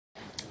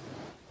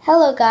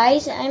Hello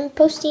guys, I'm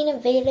posting a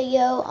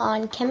video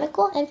on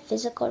chemical and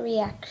physical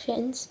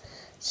reactions.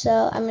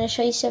 So I'm going to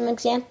show you some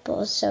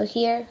examples. So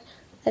here,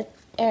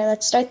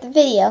 let's start the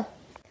video.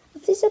 A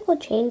physical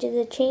change is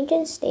a change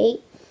in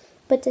state,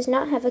 but does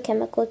not have a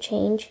chemical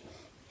change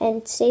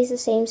and stays the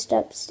same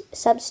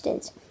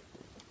substance,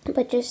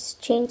 but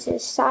just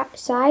changes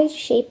size,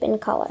 shape,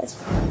 and color.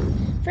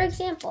 For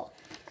example,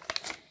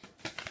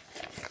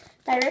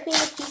 by ripping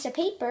a piece of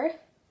paper,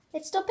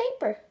 it's still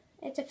paper.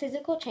 It's a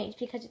physical change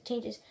because it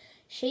changes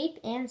shape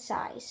and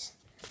size.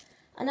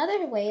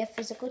 Another way of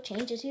physical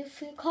change is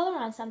if you color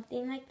on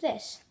something like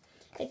this.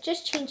 It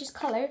just changes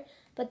color,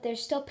 but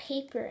there's still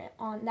paper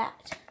on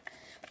that.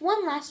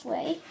 One last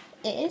way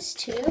is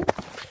to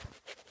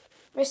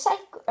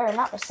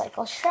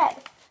shred.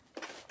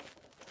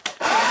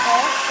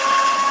 Okay?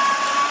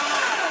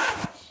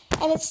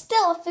 And it's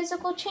still a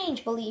physical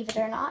change, believe it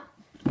or not,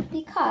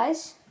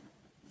 because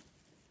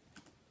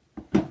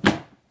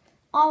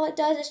all it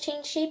does is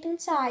change shape and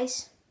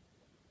size.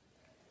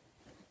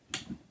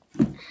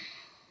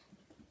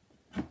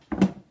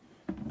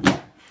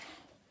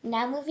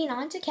 Now moving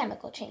on to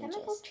chemical changes.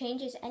 Chemical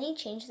change is any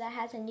change that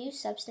has a new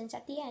substance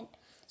at the end.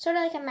 Sort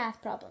of like a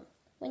math problem.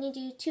 When you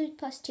do 2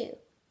 plus 2, it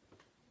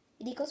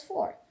equals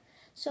 4.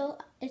 So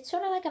it's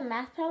sort of like a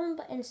math problem,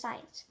 but in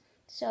science.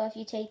 So if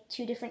you take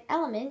two different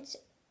elements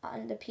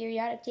on the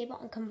periodic table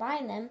and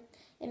combine them,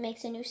 it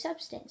makes a new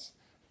substance.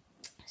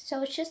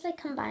 So it's just like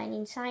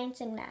combining science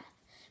and math,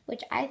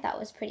 which I thought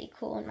was pretty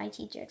cool when my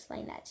teacher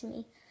explained that to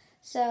me.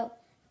 So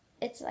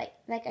it's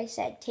like I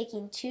said,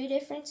 taking two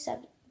different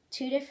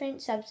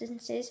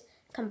substances,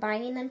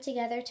 combining them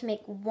together to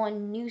make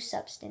one new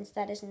substance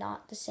that is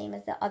not the same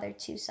as the other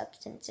two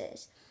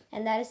substances.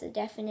 And that is the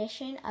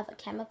definition of a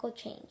chemical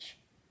change.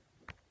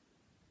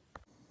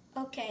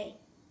 Okay,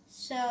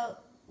 so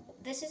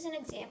this is an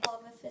example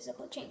of a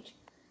physical change.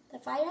 The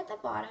fire at the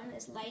bottom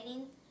is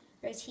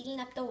heating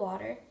up the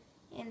water,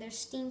 and there's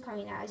steam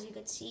coming out, as you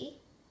could see.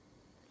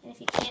 And if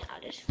you can't,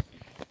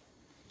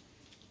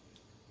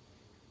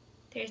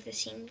 there's the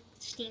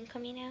steam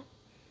coming out.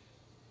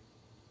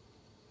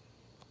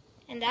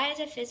 And that is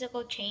a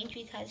physical change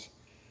because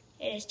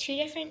it is two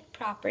different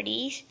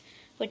properties,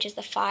 which is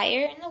the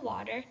fire and the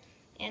water,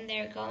 and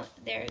they're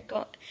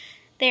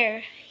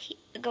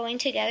going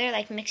together,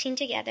 like mixing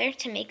together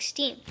to make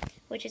steam,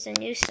 which is a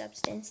new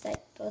substance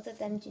that both of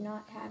them do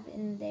not have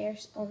in their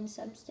own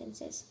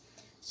substances.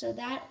 So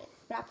that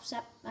wraps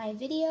up my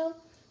video,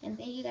 and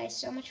thank you guys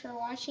so much for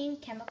watching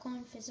Chemical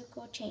and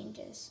Physical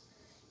Changes.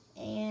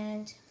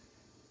 And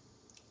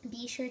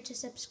be sure to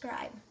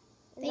subscribe.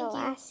 Thank you. In the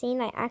last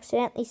scene, I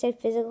accidentally said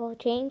physical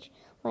change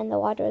when the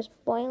water was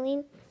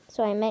boiling,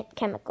 so I meant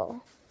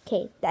chemical.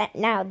 Okay,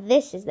 now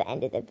this is the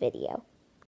end of the video.